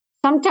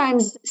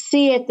 sometimes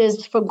see it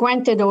as for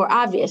granted or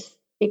obvious,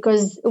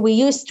 because we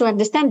used to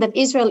understand that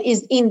Israel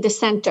is in the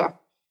center,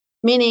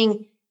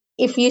 meaning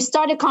if you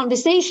start a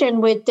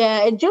conversation with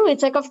a Jew,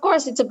 it's like, of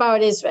course, it's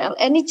about Israel.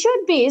 And it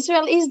should be.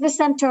 Israel is the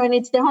center and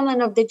it's the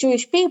homeland of the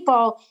Jewish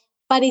people,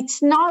 but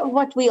it's not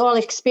what we all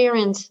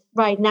experience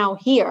right now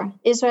here.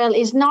 Israel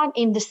is not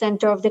in the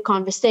center of the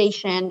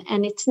conversation,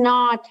 and it's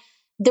not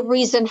the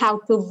reason how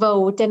to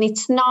vote, and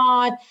it's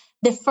not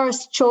the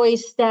first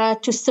choice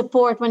to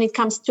support when it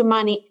comes to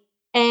money.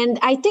 And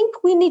I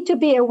think we need to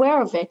be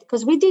aware of it,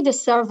 because we did a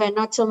survey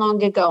not so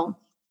long ago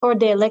for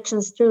the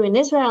elections too in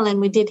Israel, and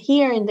we did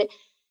here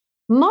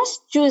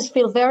most Jews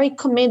feel very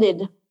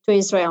committed to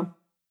Israel.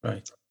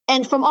 Right.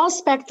 And from all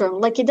spectrum,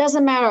 like it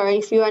doesn't matter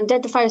if you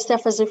identify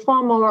yourself as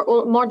Reform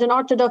or modern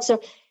Orthodox, or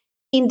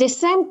in the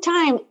same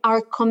time, our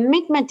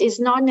commitment is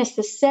not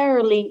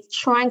necessarily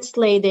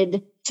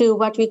translated to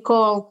what we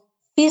call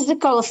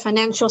physical or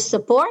financial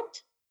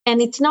support.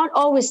 And it's not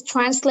always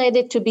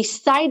translated to be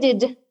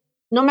sided,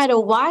 no matter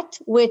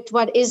with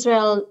what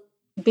Israel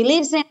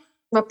believes in,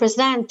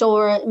 represent,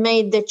 or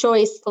made the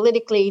choice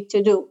politically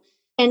to do.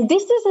 And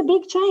this is a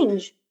big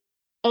change.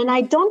 And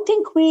I don't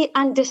think we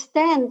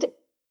understand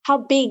how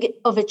big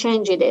of a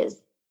change it is,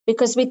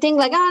 because we think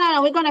like, no,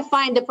 we're going to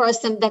find a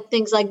person that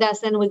thinks like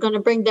this and we're going to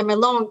bring them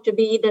along to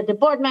be either the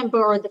board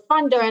member or the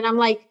funder. And I'm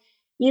like,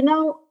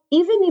 even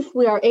if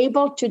we are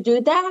able to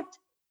do that,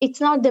 it's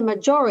not the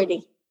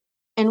majority.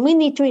 And we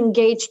need to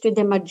engage to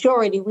the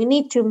majority. We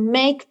need to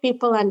make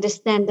people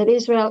understand that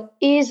Israel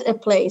is a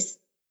place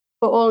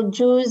for all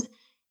Jews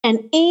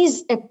and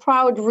is a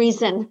proud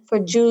reason for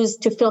Jews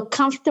to feel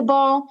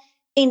comfortable.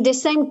 In the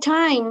same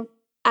time,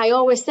 I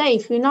always say,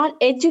 if you're not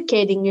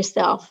educating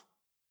yourself,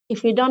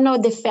 if you don't know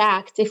the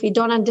facts, if you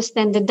don't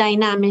understand the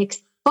dynamics,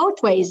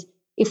 both ways,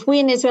 if we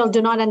in Israel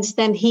do not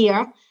understand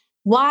here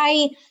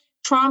why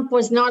Trump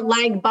was not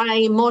liked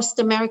by most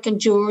American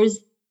Jews,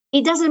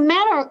 it doesn't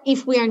matter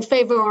if we are in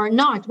favor or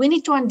not. We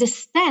need to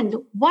understand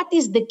what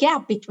is the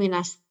gap between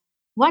us,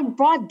 what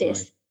brought this.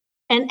 Right.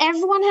 And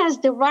everyone has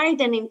the right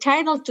and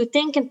entitled to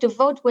think and to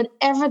vote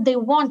whatever they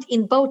want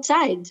in both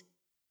sides.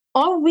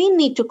 All we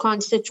need to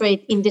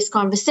concentrate in this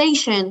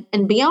conversation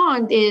and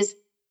beyond is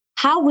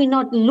how we're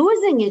not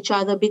losing each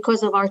other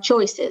because of our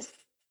choices.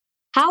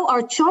 How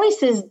our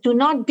choices do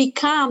not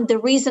become the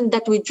reason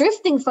that we're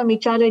drifting from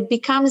each other. It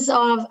becomes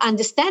of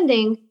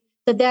understanding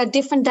that there are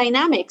different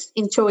dynamics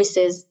in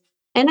choices.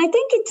 And I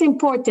think it's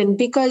important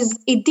because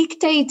it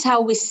dictates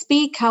how we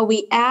speak, how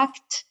we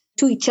act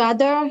to each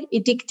other.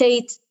 It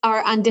dictates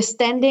our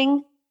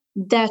understanding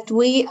that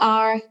we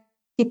are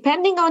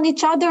depending on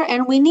each other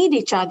and we need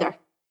each other.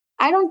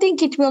 I don't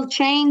think it will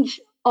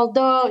change,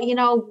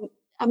 although,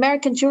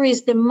 American Jewry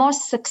is the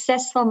most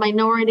successful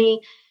minority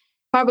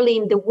probably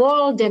in the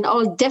world and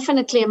all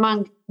definitely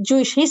among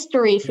Jewish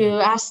history. If you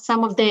ask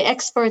some of the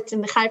experts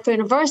in the Haifa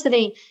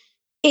University,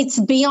 it's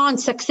beyond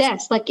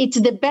success. Like it's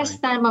the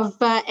best time of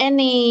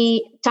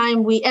any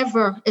time we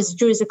ever as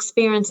Jews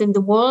experience in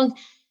the world.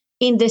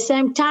 In the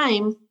same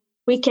time,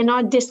 we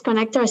cannot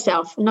disconnect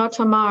ourselves, not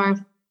from our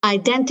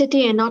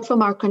identity and not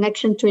from our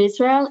connection to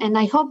Israel. And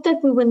I hope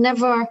that we will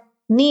never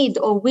need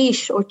or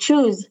wish or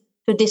choose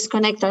to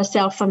disconnect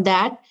ourselves from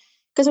that,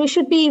 because we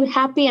should be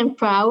happy and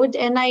proud.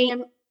 And I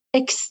am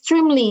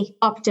extremely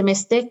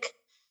optimistic.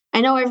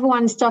 I know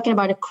everyone's talking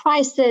about a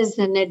crisis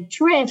and a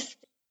drift.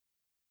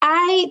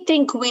 I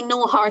think we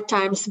knew hard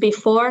times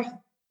before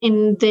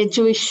in the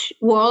Jewish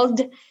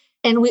world,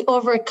 and we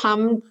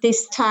overcome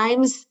these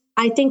times.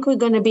 I think we're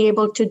going to be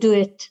able to do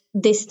it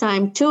this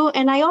time too.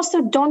 And I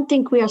also don't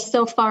think we are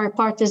so far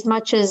apart as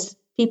much as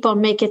people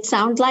make it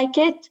sound like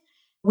it.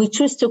 We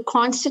choose to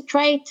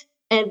concentrate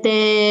at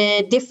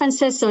the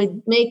differences, so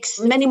it makes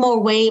many more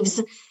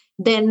waves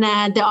than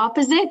the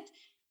opposite.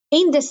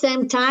 In the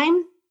same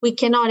time, we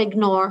cannot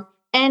ignore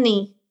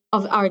any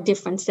of our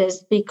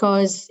differences,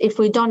 because if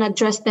we don't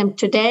address them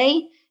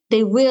today,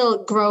 they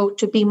will grow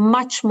to be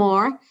much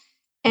more.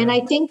 And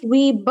I think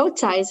we, both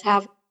sides,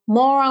 have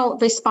moral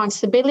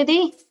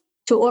responsibility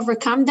to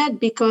overcome that,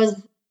 because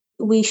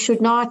we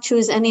should not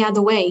choose any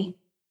other way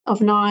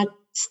of not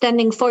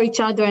standing for each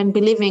other and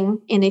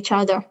believing in each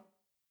other.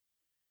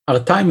 Our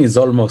time is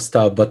almost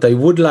up, but I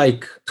would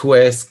like to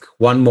ask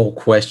one more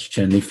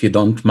question, if you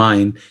don't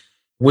mind.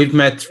 We've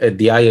met at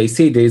the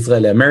IAC, the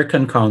Israeli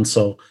American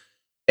Council,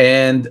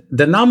 and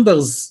the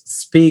numbers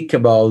speak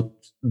about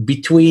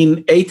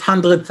between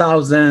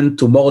 800,000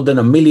 to more than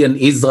 1 million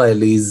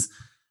Israelis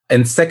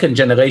and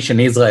second-generation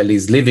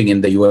Israelis living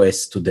in the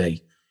US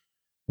today.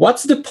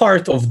 What's the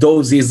part of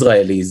those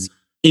Israelis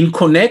in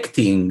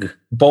connecting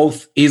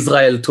both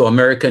Israel to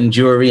American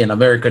Jewry and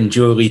American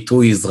Jewry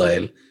to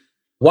Israel?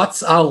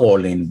 What's our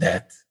role in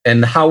that,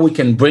 and how we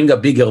can bring a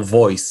bigger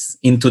voice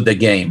into the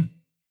game?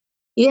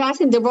 Yeah, I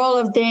think the role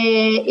of the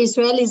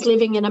Israelis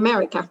living in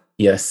America.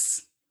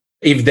 Yes,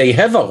 if they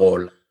have a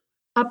role.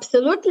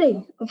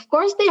 Absolutely. Of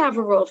course they have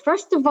a role.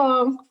 First of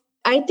all,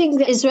 I think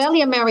the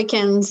Israeli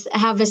Americans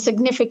have a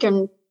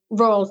significant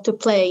role to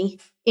play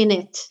in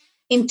it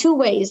in two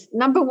ways.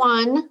 Number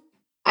one,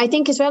 I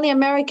think Israeli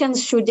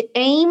Americans should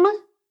aim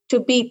to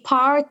be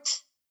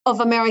part of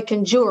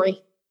American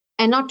Jewry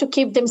and not to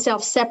keep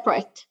themselves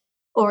separate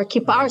or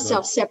keep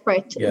ourselves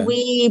separate. Yeah.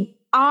 We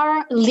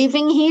are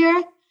living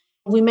here.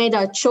 We made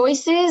our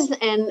choices.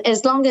 And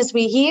as long as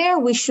we're here,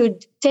 we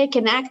should take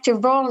an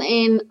active role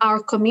in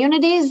our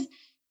communities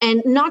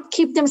and not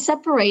keep them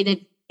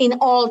separated in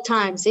all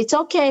times. It's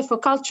okay for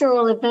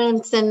cultural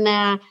events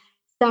and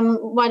some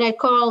what I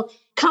call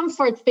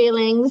comfort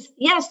feelings.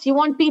 Yes, you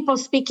want people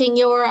speaking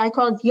your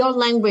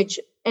language.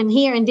 And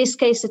here in this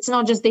case, it's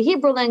not just the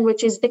Hebrew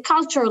language, it's the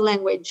cultural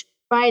language,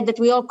 right? That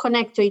we all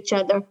connect to each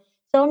other.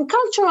 So in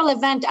cultural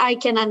event, I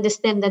can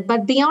understand that.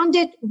 But beyond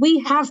it, we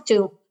have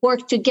to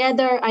work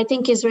together. I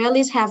think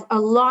Israelis have a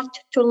lot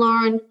to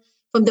learn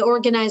from the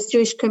organized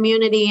Jewish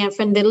community and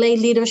from the lay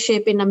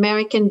leadership in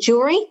American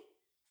Jewry.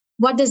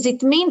 What does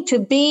it mean to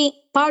be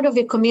part of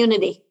a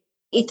community?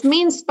 It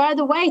means, by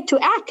the way, to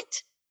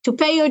act, to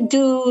pay your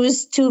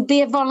dues, to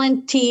be a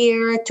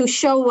volunteer, to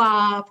show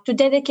up, to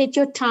dedicate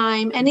your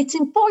time. And it's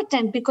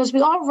important because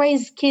we all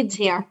raise kids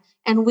here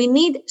and we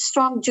need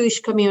strong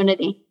Jewish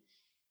community.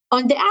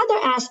 On the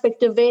other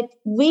aspect of it,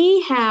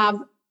 we have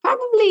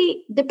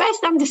probably the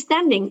best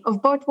understanding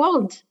of both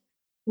worlds.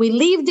 We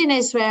lived in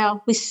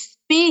Israel, we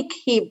speak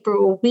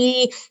Hebrew,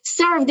 we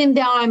served in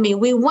the army,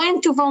 we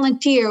went to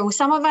volunteer.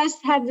 Some of us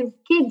had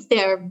kids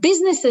there,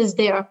 businesses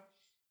there.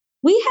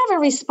 We have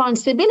a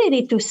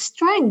responsibility to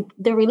strengthen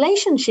the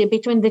relationship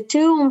between the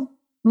two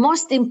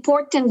most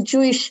important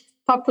Jewish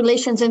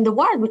populations in the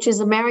world, which is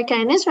America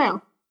and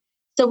Israel.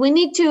 So we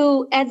need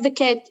to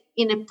advocate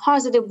in a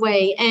positive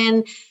way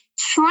and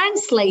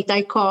translate,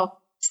 I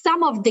call,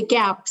 some of the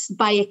gaps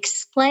by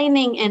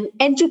explaining and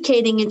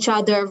educating each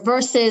other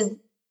versus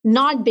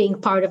not being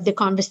part of the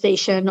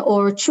conversation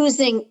or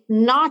choosing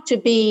not to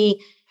be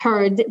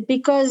heard,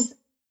 because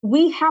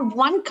we have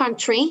one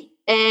country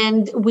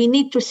and we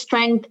need to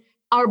strengthen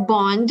our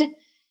bond.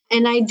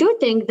 And I do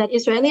think that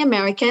Israeli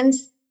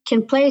Americans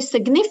can play a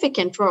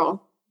significant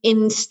role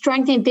in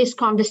strengthening this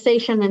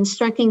conversation and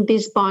strengthening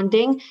this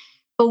bonding.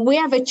 But we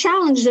have a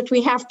challenge that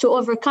we have to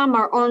overcome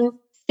our own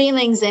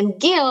feelings and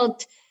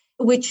guilt,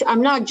 which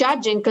I'm not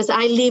judging because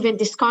I live in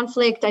this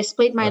conflict. I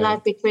split my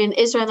life between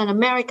Israel and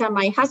America.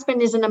 My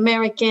husband is an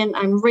American.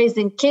 I'm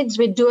raising kids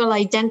with dual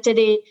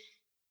identity.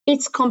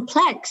 It's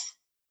complex.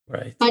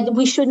 Right. But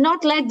we should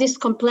not let this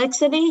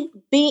complexity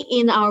be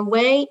in our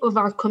way of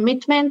our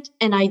commitment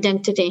and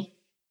identity.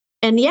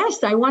 And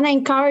yes, I want to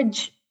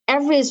encourage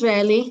every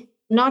Israeli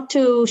not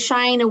to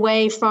shy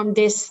away from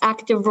this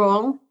active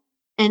role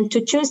and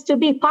to choose to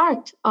be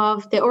part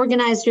of the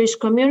organized Jewish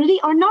community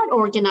or not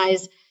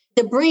organized,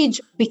 the bridge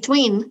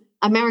between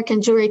American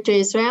Jewry to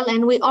Israel.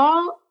 And we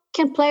all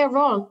can play a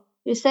role.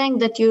 You're saying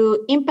that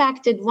you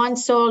impacted one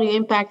soul, you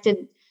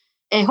impacted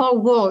a whole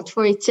world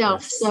for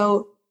itself. Yes.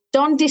 So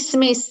don't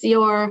dismiss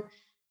your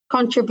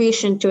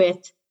contribution to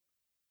it.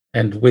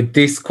 And with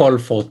this call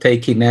for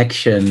taking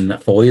action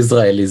for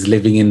Israelis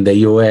living in the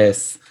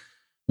US,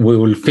 we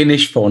will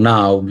finish for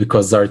now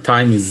because our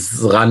time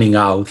is running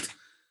out.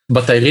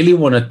 But I really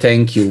want to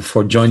thank you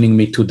for joining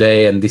me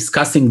today and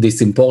discussing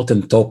this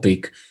important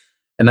topic.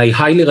 And I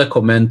highly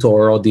recommend to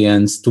our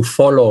audience to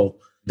follow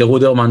the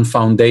Ruderman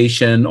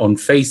Foundation on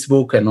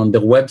Facebook and on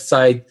their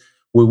website.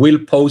 We will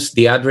post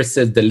the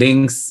addresses, the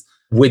links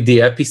with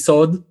the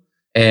episode.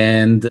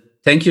 And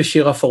thank you,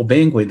 Shira, for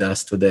being with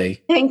us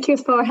today. Thank you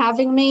for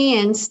having me,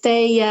 and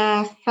stay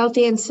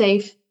healthy and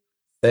safe.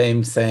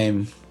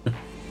 Same.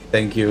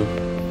 Thank you.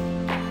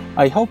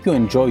 I hope you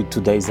enjoyed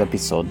today's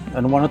episode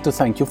and wanted to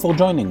thank you for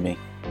joining me.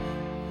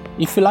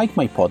 If you like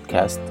my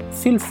podcast,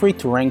 feel free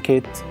to rank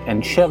it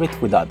and share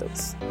it with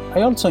others.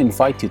 I also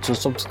invite you to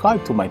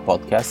subscribe to my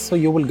podcast so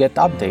you will get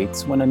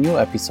updates when a new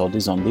episode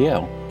is on the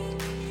air.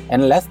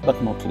 And last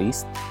but not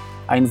least,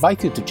 I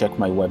invite you to check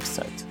my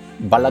website,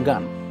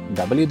 Balagan,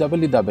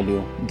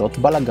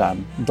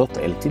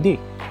 www.balagan.ltd,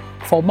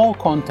 for more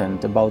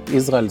content about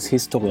Israel's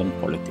history and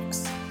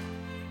politics.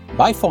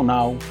 Bye for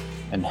now,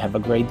 and have a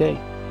great day.